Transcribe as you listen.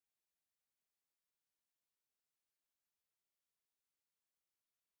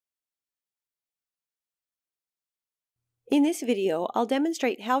In this video, I'll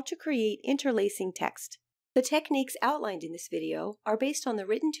demonstrate how to create interlacing text. The techniques outlined in this video are based on the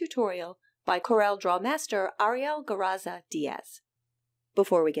written tutorial by CorelDRAW master Ariel Garraza Diaz.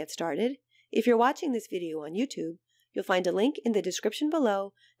 Before we get started, if you're watching this video on YouTube, you'll find a link in the description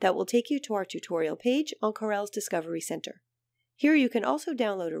below that will take you to our tutorial page on Corel's Discovery Center. Here you can also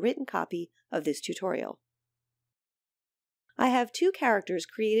download a written copy of this tutorial. I have two characters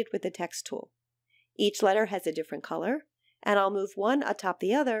created with the text tool. Each letter has a different color, and I'll move one atop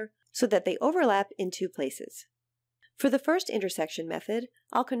the other so that they overlap in two places. For the first intersection method,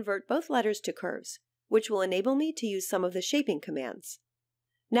 I'll convert both letters to curves, which will enable me to use some of the shaping commands.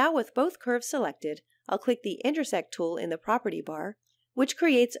 Now with both curves selected, I'll click the Intersect tool in the property bar, which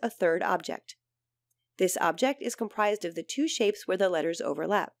creates a third object. This object is comprised of the two shapes where the letters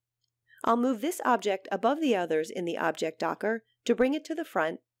overlap. I'll move this object above the others in the object docker to bring it to the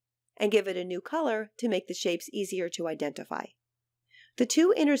front and give it a new color to make the shapes easier to identify. The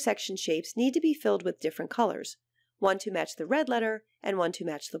two intersection shapes need to be filled with different colors, one to match the red letter and one to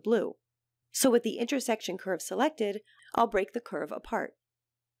match the blue. So with the intersection curve selected, I'll break the curve apart.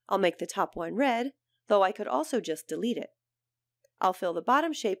 I'll make the top one red, though I could also just delete it. I'll fill the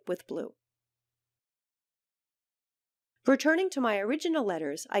bottom shape with blue. Returning to my original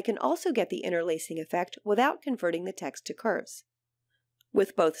letters, I can also get the interlacing effect without converting the text to curves.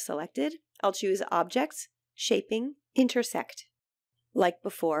 With both selected, I'll choose Objects, Shaping, Intersect. Like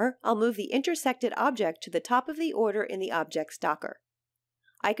before, I'll move the intersected object to the top of the order in the Objects docker.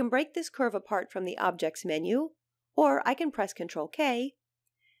 I can break this curve apart from the Objects menu, or I can press Ctrl-K,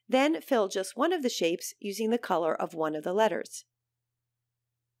 then fill just one of the shapes using the color of one of the letters.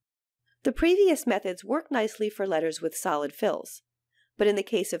 The previous methods work nicely for letters with solid fills, but in the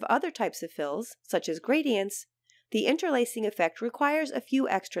case of other types of fills, such as gradients, the interlacing effect requires a few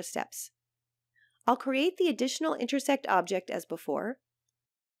extra steps. I'll create the additional intersect object as before,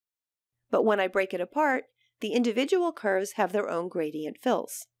 but when I break it apart, the individual curves have their own gradient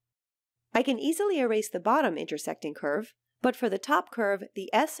fills. I can easily erase the bottom intersecting curve, but for the top curve, the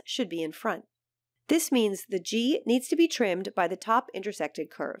S should be in front. This means the G needs to be trimmed by the top intersected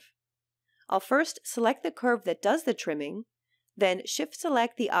curve. I'll first select the curve that does the trimming, then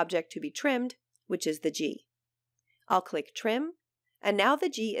shift-select the object to be trimmed, which is the G. I'll click Trim, and now the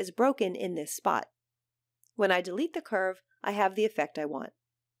G is broken in this spot. When I delete the curve, I have the effect I want.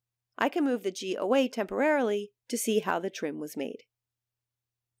 I can move the G away temporarily to see how the trim was made.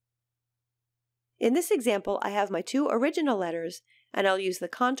 In this example, I have my two original letters, and I'll use the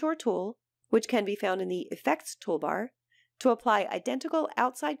Contour tool, which can be found in the Effects toolbar, to apply identical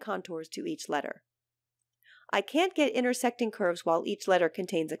outside contours to each letter. I can't get intersecting curves while each letter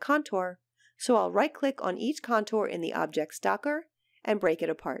contains a contour, so I'll right-click on each contour in the Objects docker and break it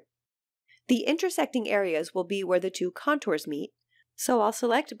apart. The intersecting areas will be where the two contours meet, so I'll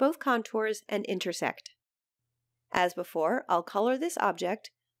select both contours and intersect. As before, I'll color this object,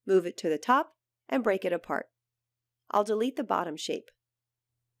 move it to the top, and break it apart. I'll delete the bottom shape.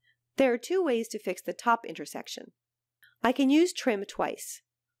 There are two ways to fix the top intersection. I can use Trim twice,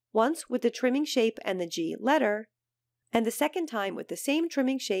 once with the trimming shape and the G letter, and the second time with the same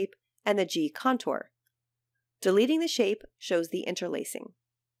trimming shape and the G contour. Deleting the shape shows the interlacing.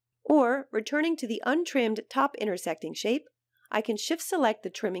 Or, returning to the untrimmed top intersecting shape, I can shift-select the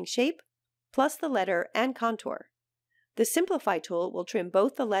trimming shape, plus the letter and contour. The Simplify tool will trim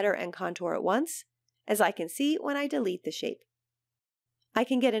both the letter and contour at once, as I can see when I delete the shape. I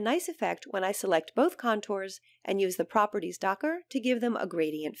can get a nice effect when I select both contours and use the Properties docker to give them a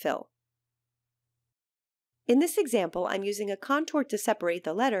gradient fill. In this example, I'm using a contour to separate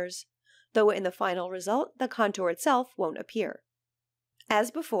the letters, though in the final result, the contour itself won't appear.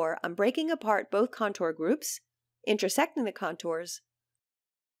 As before, I'm breaking apart both contour groups, intersecting the contours,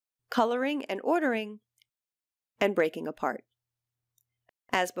 coloring and ordering, and breaking apart.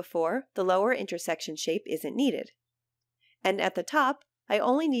 As before, the lower intersection shape isn't needed. And at the top, I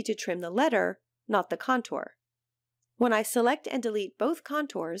only need to trim the letter, not the contour. When I select and delete both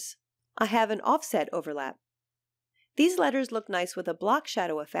contours, I have an offset overlap. These letters look nice with a block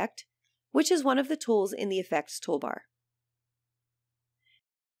shadow effect, which is one of the tools in the Effects toolbar.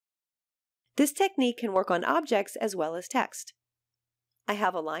 This technique can work on objects as well as text. I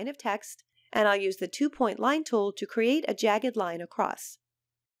have a line of text, and I'll use the two-point line tool to create a jagged line across.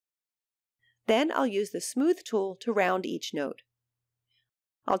 Then I'll use the Smooth tool to round each node.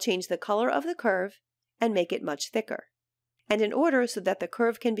 I'll change the color of the curve and make it much thicker. And in order so that the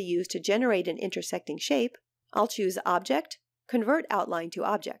curve can be used to generate an intersecting shape, I'll choose Object, Convert Outline to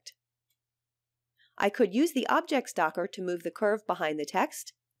Object. I could use the Objects docker to move the curve behind the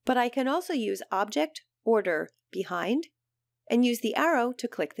text, but I can also use Object, Order, Behind, and use the arrow to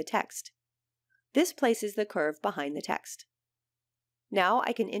click the text. This places the curve behind the text. Now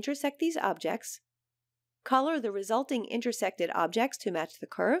I can intersect these objects, color the resulting intersected objects to match the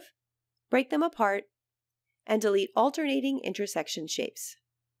curve, break them apart, and delete alternating intersection shapes.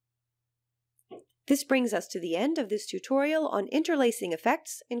 This brings us to the end of this tutorial on interlacing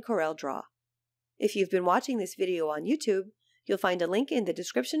effects in CorelDRAW. If you've been watching this video on YouTube, you'll find a link in the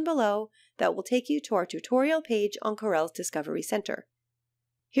description below that will take you to our tutorial page on Corel's Discovery Center.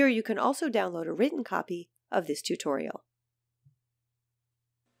 Here you can also download a written copy of this tutorial.